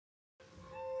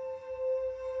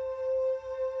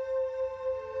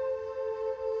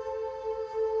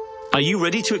Are you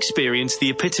ready to experience the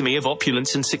epitome of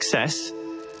opulence and success?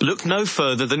 Look no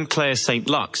further than Claire St.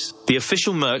 Lux, the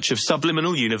official merch of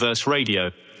Subliminal Universe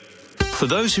Radio. For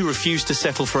those who refuse to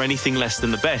settle for anything less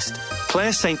than the best,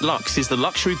 Claire St. Lux is the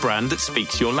luxury brand that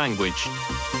speaks your language.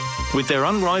 With their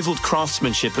unrivaled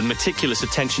craftsmanship and meticulous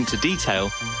attention to detail,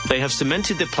 they have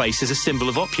cemented their place as a symbol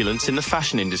of opulence in the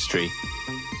fashion industry.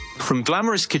 From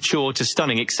glamorous couture to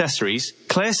stunning accessories,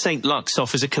 Claire St. Lux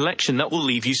offers a collection that will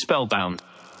leave you spellbound.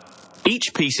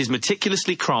 Each piece is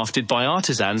meticulously crafted by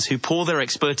artisans who pour their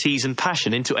expertise and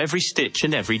passion into every stitch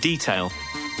and every detail.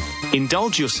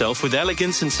 Indulge yourself with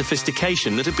elegance and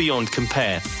sophistication that are beyond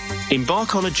compare.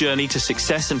 Embark on a journey to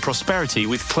success and prosperity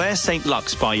with Claire St.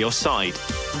 Lux by your side.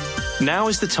 Now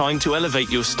is the time to elevate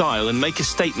your style and make a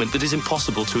statement that is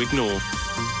impossible to ignore.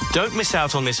 Don't miss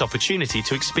out on this opportunity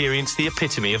to experience the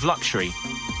epitome of luxury.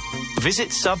 Visit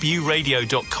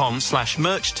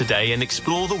suburadio.com/merch today and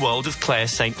explore the world of Claire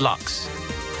St. Lux.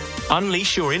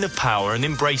 Unleash your inner power and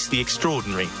embrace the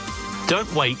extraordinary.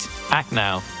 Don't wait, act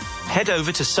now. Head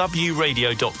over to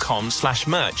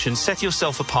suburadio.com/merch and set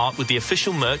yourself apart with the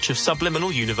official merch of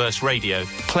Subliminal Universe Radio,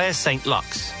 Claire St.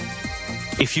 Lux.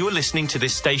 If you are listening to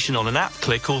this station on an app,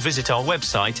 click or visit our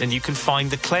website and you can find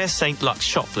the Claire St. Lux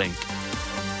shop link.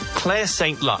 Claire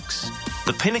St. Lux,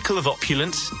 the pinnacle of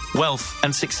opulence, wealth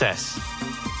and success.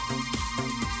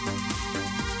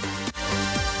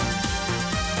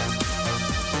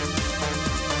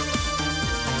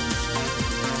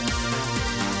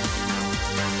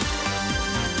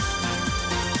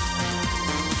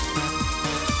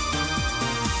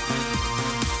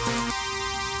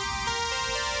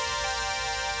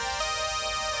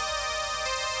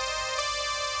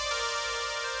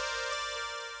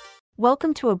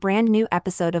 Welcome to a brand new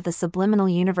episode of the Subliminal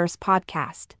Universe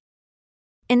podcast.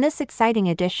 In this exciting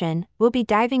edition, we'll be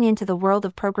diving into the world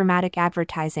of programmatic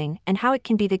advertising and how it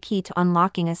can be the key to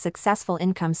unlocking a successful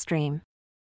income stream.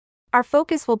 Our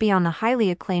focus will be on the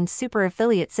highly acclaimed Super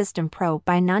Affiliate System Pro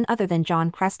by none other than John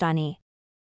Crestani.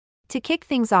 To kick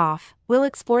things off, we'll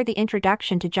explore the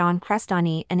introduction to John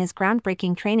Crestani and his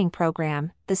groundbreaking training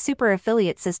program, the Super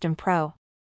Affiliate System Pro.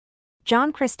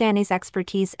 John Crestani's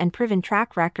expertise and proven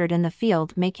track record in the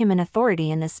field make him an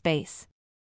authority in this space.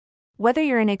 Whether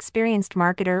you're an experienced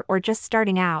marketer or just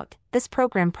starting out, this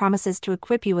program promises to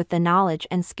equip you with the knowledge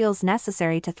and skills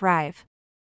necessary to thrive.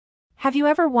 Have you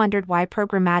ever wondered why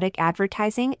programmatic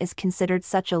advertising is considered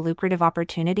such a lucrative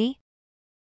opportunity?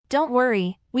 Don't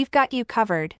worry, we've got you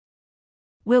covered.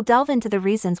 We'll delve into the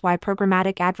reasons why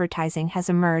programmatic advertising has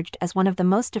emerged as one of the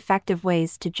most effective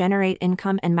ways to generate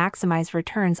income and maximize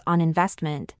returns on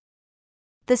investment.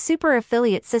 The Super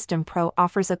Affiliate System Pro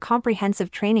offers a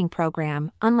comprehensive training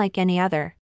program unlike any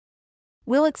other.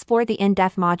 We'll explore the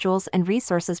in-depth modules and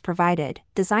resources provided,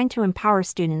 designed to empower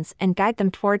students and guide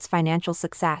them towards financial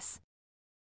success.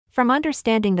 From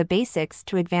understanding the basics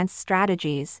to advanced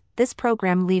strategies, this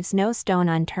program leaves no stone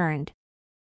unturned.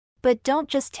 But don't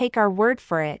just take our word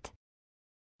for it.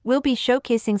 We'll be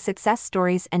showcasing success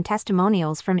stories and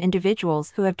testimonials from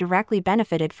individuals who have directly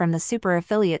benefited from the Super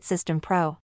Affiliate System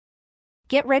Pro.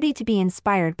 Get ready to be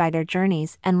inspired by their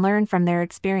journeys and learn from their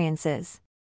experiences.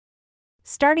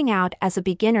 Starting out as a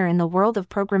beginner in the world of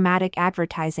programmatic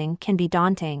advertising can be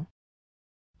daunting.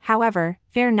 However,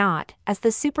 fear not, as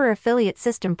the Super Affiliate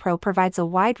System Pro provides a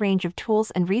wide range of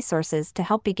tools and resources to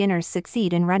help beginners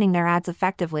succeed in running their ads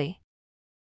effectively.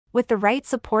 With the right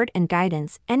support and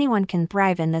guidance, anyone can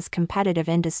thrive in this competitive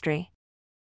industry.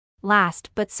 Last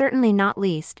but certainly not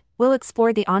least, we'll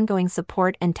explore the ongoing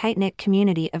support and tight-knit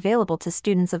community available to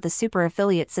students of the Super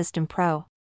Affiliate System Pro.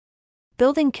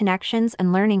 Building connections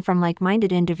and learning from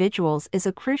like-minded individuals is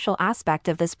a crucial aspect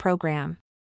of this program.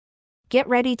 Get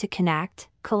ready to connect,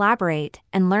 collaborate,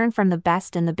 and learn from the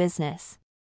best in the business.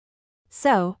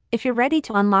 So, if you're ready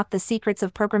to unlock the secrets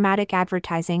of programmatic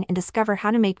advertising and discover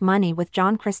how to make money with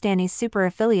John Crestani's Super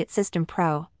Affiliate System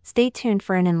Pro, stay tuned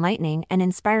for an enlightening and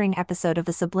inspiring episode of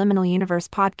the Subliminal Universe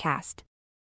podcast.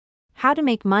 How to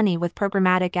make money with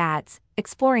programmatic ads,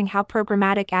 exploring how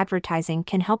programmatic advertising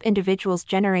can help individuals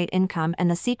generate income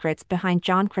and the secrets behind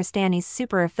John Crestani's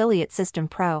Super Affiliate System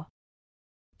Pro.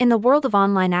 In the world of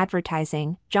online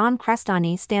advertising, John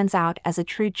Crestani stands out as a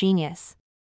true genius.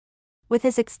 With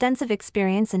his extensive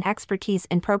experience and expertise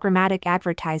in programmatic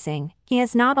advertising, he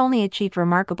has not only achieved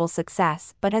remarkable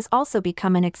success but has also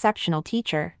become an exceptional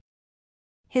teacher.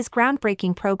 His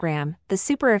groundbreaking program, the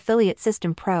Super Affiliate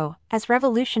System Pro, has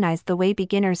revolutionized the way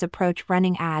beginners approach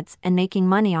running ads and making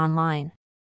money online.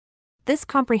 This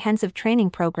comprehensive training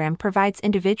program provides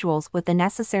individuals with the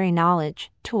necessary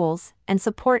knowledge, tools, and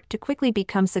support to quickly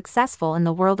become successful in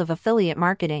the world of affiliate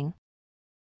marketing.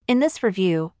 In this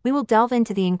review, we will delve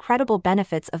into the incredible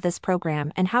benefits of this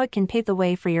program and how it can pave the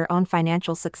way for your own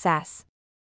financial success.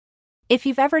 If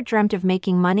you've ever dreamt of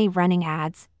making money running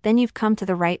ads, then you've come to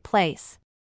the right place.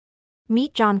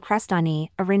 Meet John Crestani,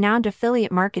 a renowned affiliate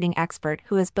marketing expert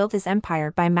who has built his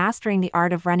empire by mastering the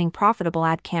art of running profitable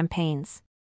ad campaigns.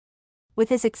 With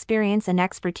his experience and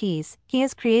expertise, he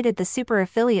has created the Super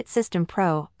Affiliate System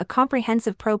Pro, a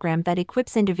comprehensive program that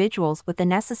equips individuals with the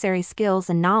necessary skills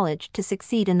and knowledge to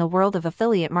succeed in the world of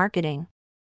affiliate marketing.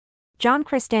 John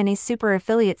Crestani's Super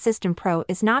Affiliate System Pro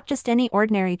is not just any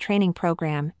ordinary training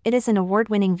program, it is an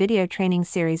award-winning video training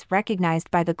series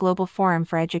recognized by the Global Forum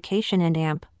for Education and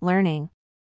AMP Learning.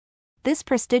 This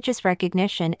prestigious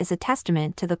recognition is a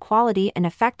testament to the quality and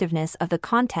effectiveness of the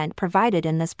content provided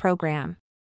in this program.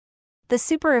 The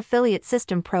Super Affiliate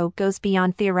System Pro goes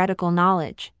beyond theoretical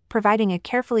knowledge, providing a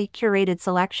carefully curated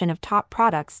selection of top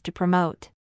products to promote.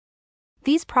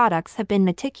 These products have been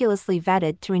meticulously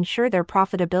vetted to ensure their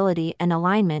profitability and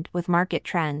alignment with market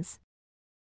trends.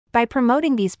 By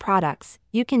promoting these products,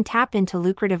 you can tap into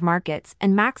lucrative markets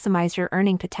and maximize your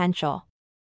earning potential.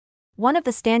 One of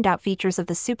the standout features of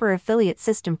the Super Affiliate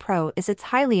System Pro is its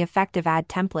highly effective ad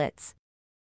templates.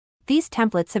 These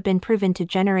templates have been proven to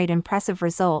generate impressive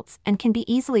results and can be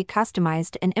easily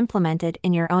customized and implemented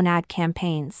in your own ad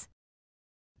campaigns.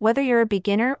 Whether you're a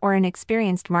beginner or an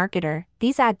experienced marketer,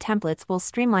 these ad templates will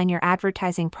streamline your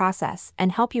advertising process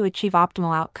and help you achieve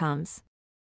optimal outcomes.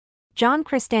 John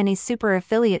Crestani's Super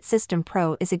Affiliate System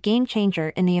Pro is a game changer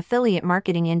in the affiliate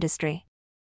marketing industry.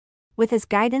 With his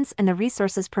guidance and the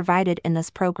resources provided in this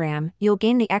program, you'll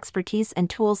gain the expertise and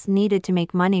tools needed to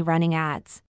make money running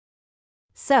ads.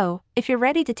 So, if you're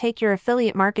ready to take your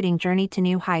affiliate marketing journey to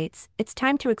new heights, it's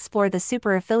time to explore the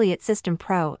Super Affiliate System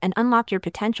Pro and unlock your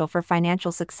potential for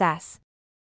financial success.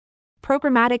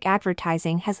 Programmatic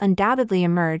advertising has undoubtedly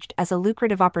emerged as a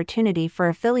lucrative opportunity for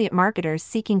affiliate marketers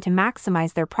seeking to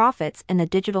maximize their profits in the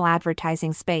digital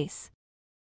advertising space.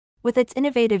 With its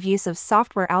innovative use of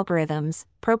software algorithms,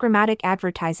 programmatic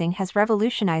advertising has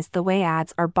revolutionized the way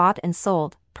ads are bought and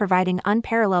sold, providing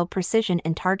unparalleled precision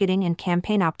in targeting and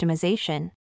campaign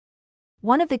optimization.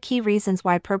 One of the key reasons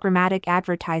why programmatic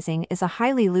advertising is a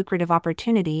highly lucrative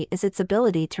opportunity is its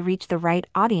ability to reach the right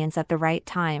audience at the right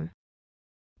time.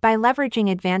 By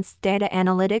leveraging advanced data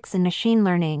analytics and machine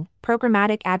learning,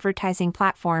 programmatic advertising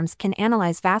platforms can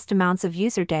analyze vast amounts of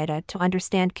user data to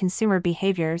understand consumer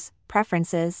behaviors,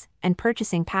 preferences, and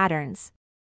purchasing patterns.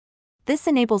 This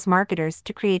enables marketers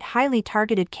to create highly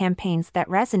targeted campaigns that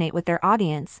resonate with their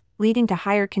audience, leading to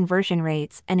higher conversion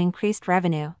rates and increased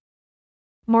revenue.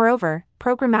 Moreover,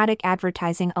 programmatic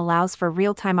advertising allows for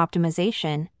real-time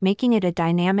optimization, making it a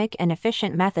dynamic and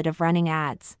efficient method of running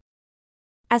ads.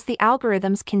 As the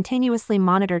algorithms continuously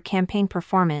monitor campaign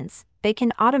performance, they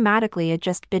can automatically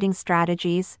adjust bidding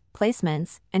strategies,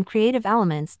 placements, and creative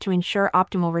elements to ensure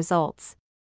optimal results.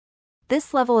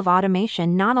 This level of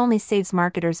automation not only saves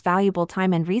marketers valuable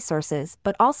time and resources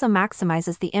but also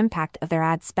maximizes the impact of their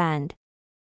ad spend.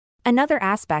 Another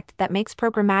aspect that makes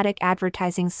programmatic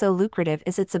advertising so lucrative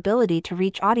is its ability to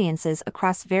reach audiences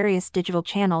across various digital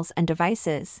channels and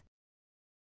devices.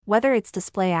 Whether it's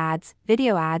display ads,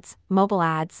 video ads, mobile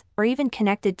ads, or even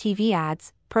connected TV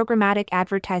ads, programmatic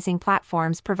advertising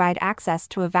platforms provide access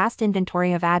to a vast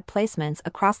inventory of ad placements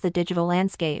across the digital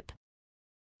landscape.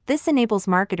 This enables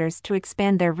marketers to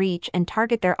expand their reach and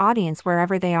target their audience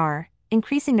wherever they are,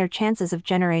 increasing their chances of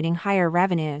generating higher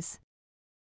revenues.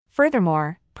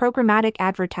 Furthermore, programmatic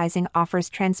advertising offers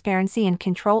transparency and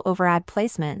control over ad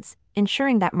placements,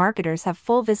 ensuring that marketers have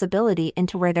full visibility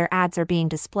into where their ads are being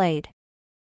displayed.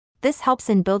 This helps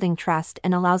in building trust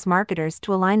and allows marketers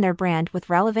to align their brand with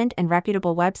relevant and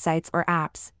reputable websites or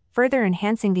apps, further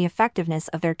enhancing the effectiveness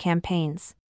of their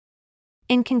campaigns.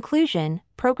 In conclusion,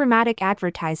 programmatic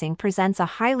advertising presents a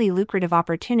highly lucrative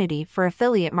opportunity for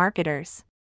affiliate marketers.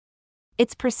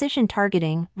 Its precision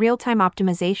targeting, real-time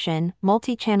optimization,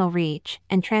 multi-channel reach,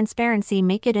 and transparency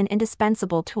make it an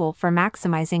indispensable tool for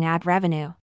maximizing ad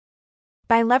revenue.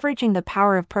 By leveraging the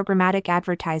power of programmatic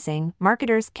advertising,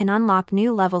 marketers can unlock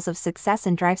new levels of success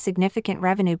and drive significant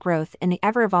revenue growth in the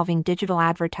ever-evolving digital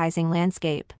advertising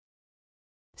landscape.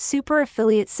 Super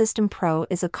Affiliate System Pro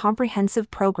is a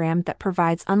comprehensive program that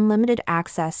provides unlimited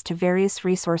access to various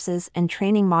resources and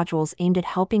training modules aimed at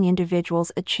helping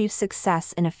individuals achieve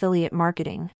success in affiliate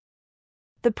marketing.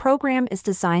 The program is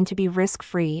designed to be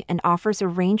risk-free and offers a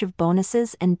range of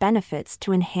bonuses and benefits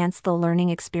to enhance the learning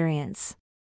experience.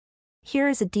 Here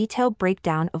is a detailed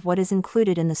breakdown of what is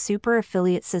included in the Super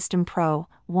Affiliate System Pro.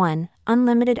 1.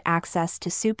 Unlimited access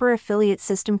to Super Affiliate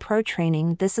System Pro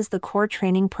training. This is the core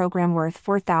training program worth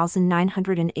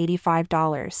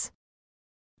 $4,985.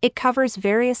 It covers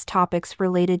various topics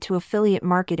related to affiliate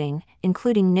marketing,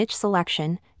 including niche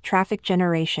selection, traffic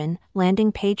generation,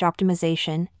 landing page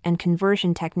optimization, and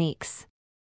conversion techniques.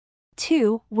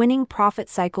 2. Winning Profit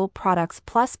Cycle Products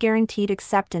Plus Guaranteed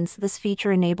Acceptance. This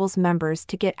feature enables members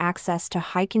to get access to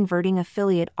high-converting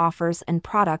affiliate offers and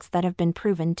products that have been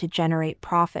proven to generate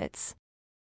profits.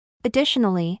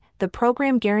 Additionally, the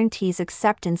program guarantees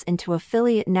acceptance into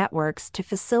affiliate networks to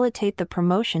facilitate the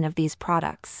promotion of these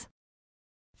products.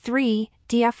 3.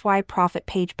 DFY Profit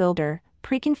Page Builder.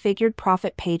 Pre-configured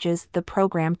profit pages. The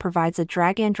program provides a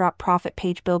drag-and-drop profit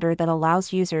page builder that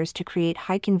allows users to create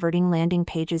high-converting landing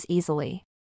pages easily.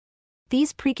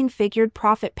 These pre-configured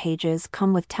profit pages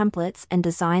come with templates and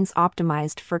designs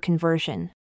optimized for conversion.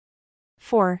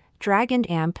 4. Drag and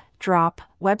Amp, Drop,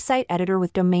 Website Editor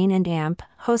with Domain and AMP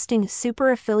Hosting.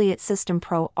 Super Affiliate System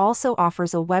Pro also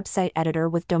offers a website editor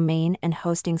with domain and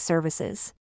hosting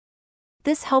services.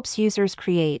 This helps users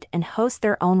create and host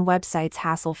their own websites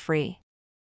hassle-free.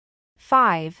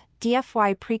 5.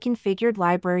 DFY Pre-configured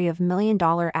Library of $1 Million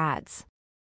Ads.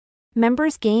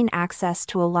 Members gain access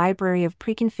to a library of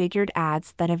pre-configured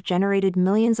ads that have generated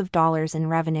millions of dollars in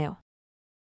revenue.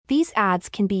 These ads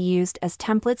can be used as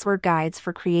templates or guides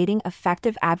for creating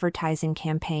effective advertising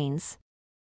campaigns.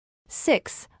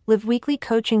 6. Live weekly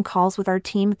coaching calls with our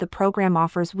team. The program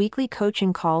offers weekly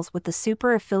coaching calls with the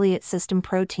Super Affiliate System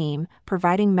Pro team,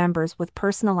 providing members with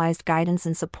personalized guidance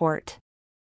and support.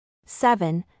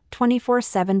 7.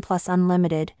 24/7 plus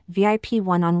unlimited, VIP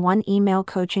one-on-one email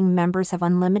coaching. Members have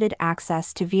unlimited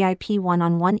access to VIP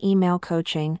one-on-one email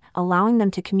coaching, allowing them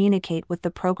to communicate with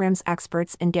the program's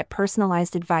experts and get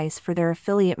personalized advice for their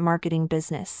affiliate marketing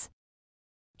business.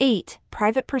 8.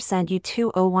 Private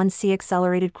 %U201C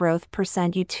Accelerated Growth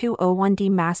 %U201D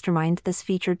Mastermind. This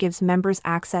feature gives members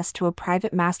access to a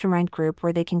private mastermind group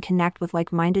where they can connect with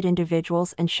like-minded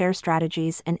individuals and share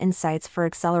strategies and insights for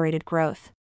accelerated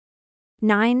growth.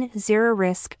 9. Zero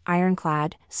Risk,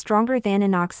 Ironclad, Stronger Than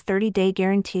Inox 30-Day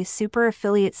Guarantee. Super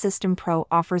Affiliate System Pro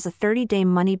offers a 30-day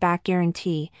money-back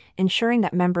guarantee, ensuring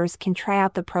that members can try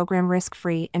out the program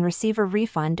risk-free and receive a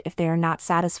refund if they are not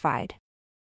satisfied.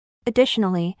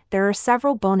 Additionally, there are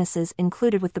several bonuses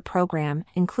included with the program,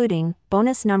 including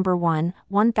Bonus Number 1,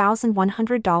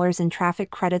 $1,100 in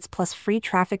traffic credits plus free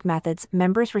traffic methods.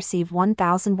 Members receive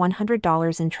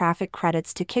 $1,100 in traffic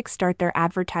credits to kickstart their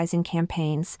advertising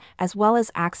campaigns, as well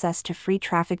as access to free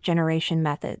traffic generation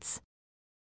methods.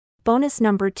 Bonus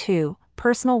Number 2,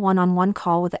 Personal One-on-One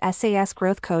Call with a SAS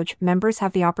Growth Coach. Members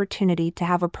have the opportunity to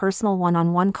have a personal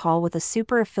one-on-one call with a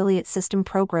Super Affiliate System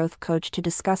Pro Growth Coach to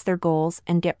discuss their goals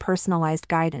and get personalized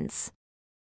guidance.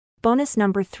 Bonus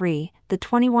Number 3, the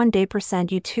 21-Day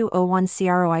 %U201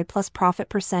 CROI plus Profit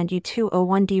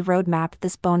 %U201D Roadmap.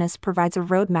 This bonus provides a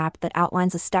roadmap that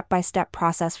outlines a step-by-step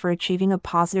process for achieving a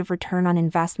positive return on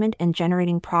investment and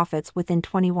generating profits within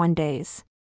 21 days.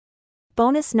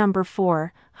 Bonus Number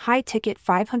 4, High-Ticket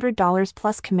 $500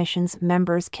 plus Commissions.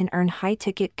 Members can earn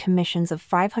high-ticket commissions of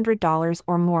 $500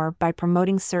 or more by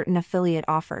promoting certain affiliate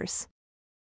offers.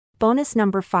 Bonus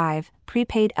Number 5,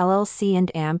 Prepaid LLC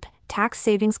and AMP, Tax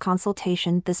Savings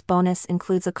Consultation. This bonus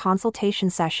includes a consultation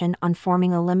session on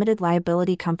forming a limited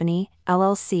liability company,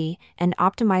 LLC, and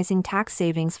optimizing tax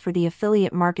savings for the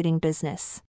affiliate marketing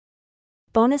business.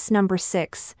 Bonus Number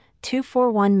 6,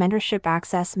 241 Mentorship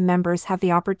Access. Members have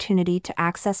the opportunity to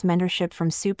access mentorship from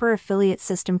Super Affiliate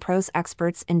System Pro's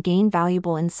experts and gain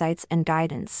valuable insights and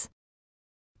guidance.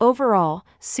 Overall,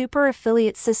 Super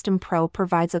Affiliate System Pro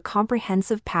provides a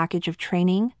comprehensive package of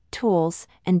training, tools,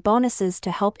 and bonuses to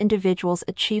help individuals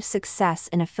achieve success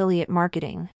in affiliate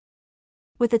marketing.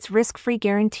 With its risk-free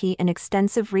guarantee and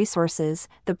extensive resources,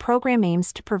 the program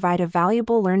aims to provide a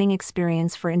valuable learning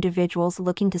experience for individuals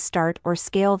looking to start or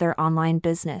scale their online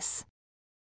business.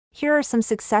 Here are some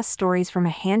success stories from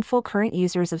a handful current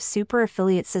users of Super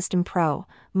Affiliate System Pro.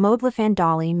 Modlifan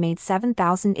Dali made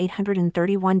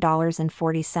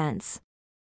 $7,831.40.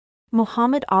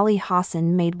 Muhammad Ali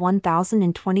Hassan made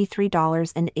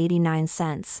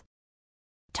 $1,023.89.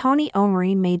 Tony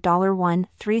Omri made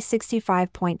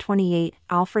 $1,365.28.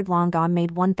 Alfred Longa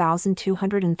made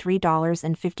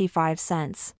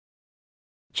 $1,203.55.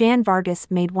 Jan Vargas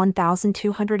made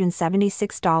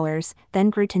 $1,276, then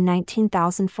grew to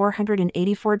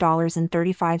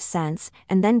 $19,484.35,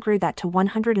 and then grew that to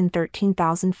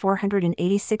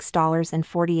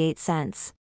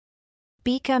 $113,486.48.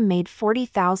 Bika made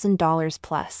 $40,000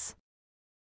 plus.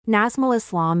 Nazmul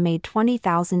Islam made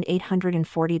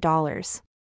 $20,840.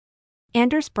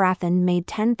 Anders Brathen made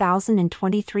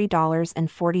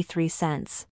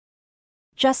 $10,023.43.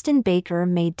 Justin Baker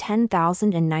made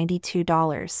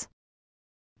 $10,092.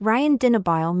 Ryan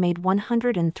Dinabile made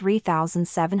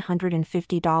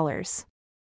 $103,750.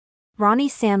 Ronnie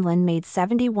Sandlin made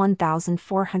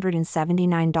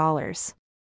 $71,479.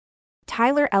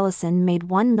 Tyler Ellison made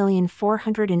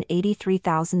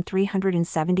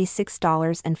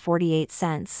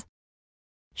 $1,483,376.48.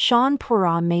 Sean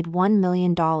Pura made $1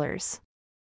 million.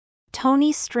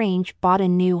 Tony Strange bought a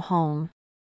new home.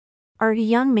 Art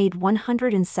Young made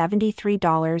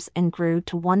 $173 and grew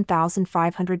to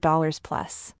 $1,500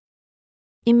 plus.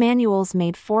 Emmanuel's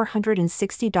made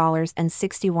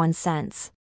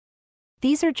 $460.61.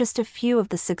 These are just a few of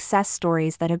the success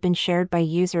stories that have been shared by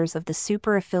users of the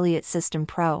Super Affiliate System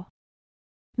Pro.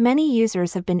 Many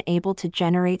users have been able to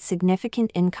generate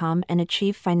significant income and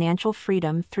achieve financial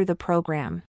freedom through the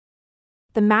program.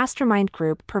 The Mastermind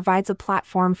Group provides a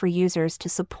platform for users to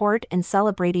support and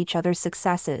celebrate each other's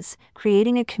successes,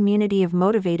 creating a community of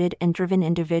motivated and driven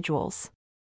individuals.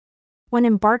 When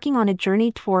embarking on a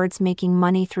journey towards making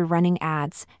money through running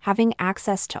ads, having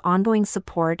access to ongoing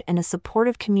support and a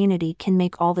supportive community can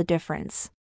make all the difference.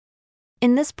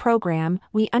 In this program,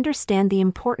 we understand the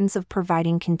importance of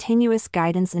providing continuous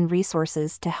guidance and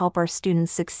resources to help our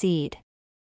students succeed.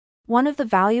 One of the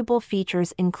valuable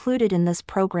features included in this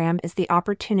program is the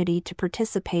opportunity to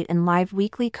participate in live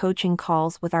weekly coaching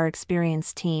calls with our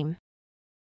experienced team.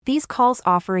 These calls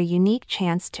offer a unique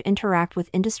chance to interact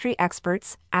with industry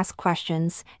experts, ask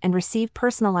questions, and receive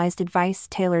personalized advice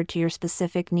tailored to your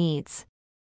specific needs.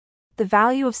 The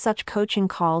value of such coaching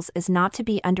calls is not to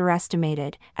be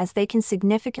underestimated, as they can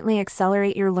significantly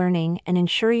accelerate your learning and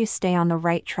ensure you stay on the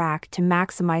right track to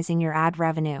maximizing your ad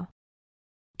revenue.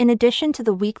 In addition to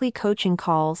the weekly coaching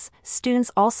calls,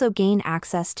 students also gain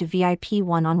access to VIP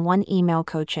one-on-one email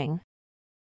coaching.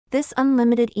 This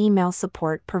unlimited email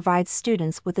support provides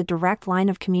students with a direct line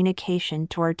of communication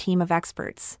to our team of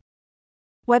experts.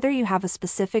 Whether you have a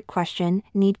specific question,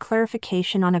 need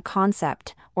clarification on a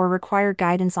concept, or require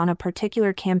guidance on a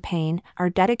particular campaign, our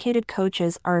dedicated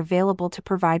coaches are available to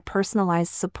provide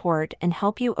personalized support and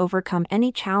help you overcome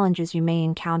any challenges you may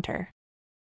encounter.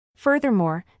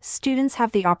 Furthermore, students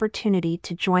have the opportunity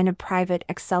to join a private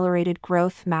accelerated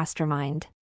growth mastermind.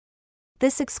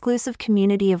 This exclusive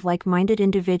community of like-minded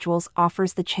individuals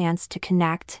offers the chance to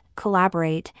connect,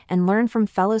 collaborate, and learn from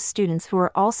fellow students who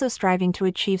are also striving to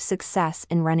achieve success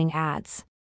in running ads.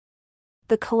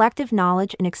 The collective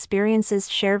knowledge and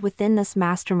experiences shared within this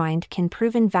mastermind can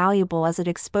prove invaluable as it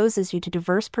exposes you to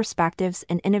diverse perspectives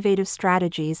and innovative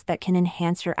strategies that can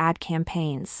enhance your ad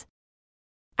campaigns.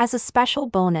 As a special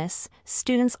bonus,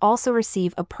 students also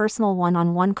receive a personal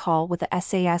one-on-one call with a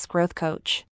SAS growth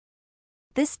coach.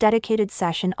 This dedicated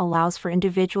session allows for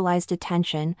individualized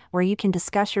attention, where you can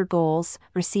discuss your goals,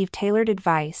 receive tailored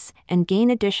advice, and gain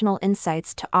additional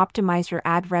insights to optimize your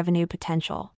ad revenue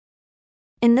potential.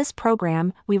 In this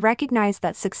program, we recognize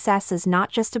that success is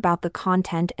not just about the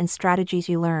content and strategies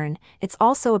you learn, it's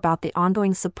also about the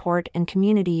ongoing support and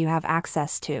community you have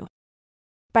access to.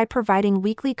 By providing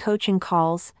weekly coaching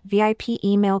calls, VIP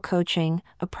email coaching,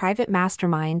 a private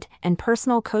mastermind, and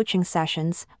personal coaching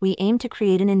sessions, we aim to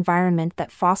create an environment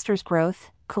that fosters growth,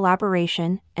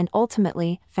 collaboration, and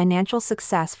ultimately, financial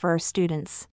success for our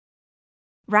students.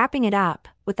 Wrapping it up,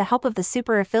 with the help of the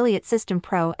Super Affiliate System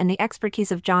Pro and the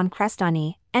expertise of John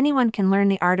Crestani, anyone can learn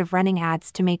the art of running ads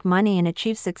to make money and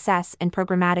achieve success in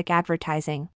programmatic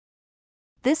advertising.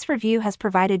 This review has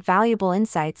provided valuable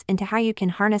insights into how you can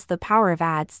harness the power of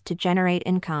ads to generate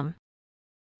income.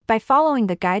 By following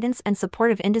the guidance and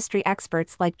support of industry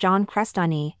experts like John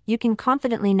Crestani, you can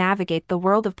confidently navigate the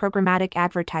world of programmatic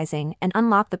advertising and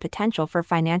unlock the potential for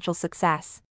financial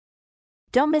success.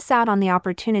 Don't miss out on the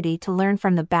opportunity to learn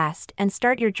from the best and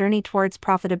start your journey towards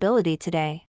profitability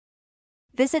today.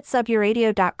 Visit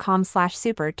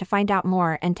suburradio.com/super to find out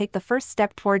more and take the first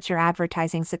step towards your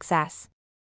advertising success.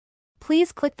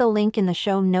 Please click the link in the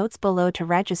show notes below to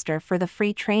register for the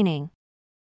free training.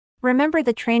 Remember,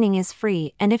 the training is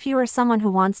free, and if you are someone who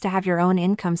wants to have your own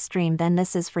income stream, then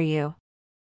this is for you.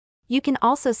 You can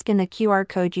also scan the QR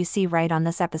code you see right on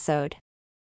this episode.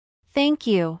 Thank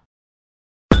you.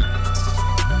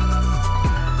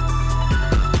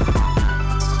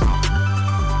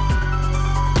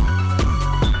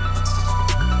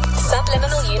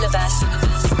 Subliminal Universe,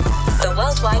 the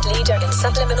worldwide leader in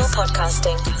subliminal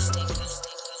podcasting.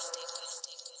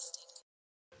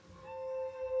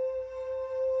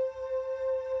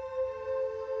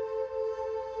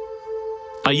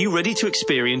 Are you ready to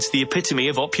experience the epitome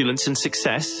of opulence and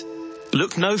success?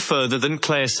 Look no further than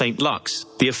Claire St. Lux,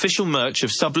 the official merch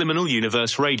of Subliminal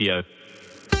Universe Radio.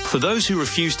 For those who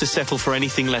refuse to settle for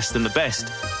anything less than the best,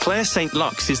 Claire St.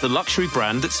 Lux is the luxury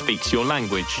brand that speaks your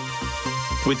language.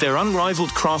 With their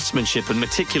unrivaled craftsmanship and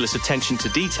meticulous attention to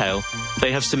detail,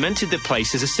 they have cemented their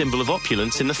place as a symbol of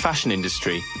opulence in the fashion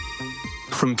industry.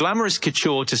 From glamorous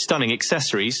couture to stunning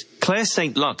accessories, Claire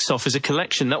St. Lux offers a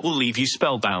collection that will leave you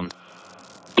spellbound.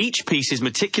 Each piece is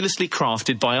meticulously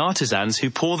crafted by artisans who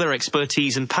pour their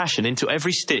expertise and passion into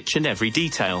every stitch and every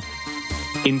detail.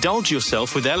 Indulge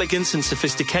yourself with elegance and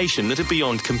sophistication that are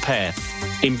beyond compare.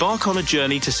 Embark on a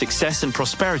journey to success and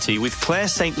prosperity with Claire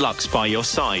St. Lux by your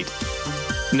side.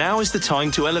 Now is the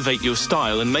time to elevate your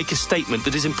style and make a statement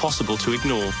that is impossible to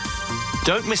ignore.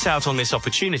 Don't miss out on this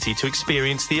opportunity to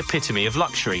experience the epitome of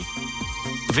luxury.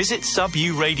 Visit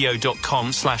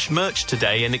suburadio.com/merch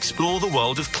today and explore the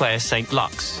world of Claire St.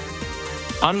 Lux.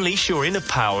 Unleash your inner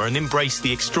power and embrace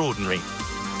the extraordinary.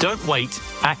 Don't wait,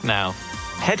 act now.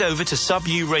 Head over to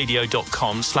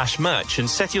suburadio.com/merch and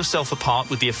set yourself apart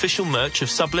with the official merch of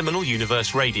Subliminal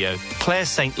Universe Radio, Claire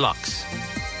St. Lux.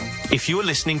 If you are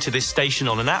listening to this station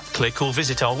on an app, click or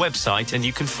visit our website and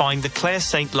you can find the Claire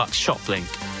St. Lux shop link.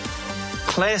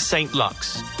 Claire St.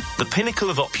 Lux, the pinnacle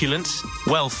of opulence,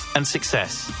 wealth and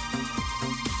success.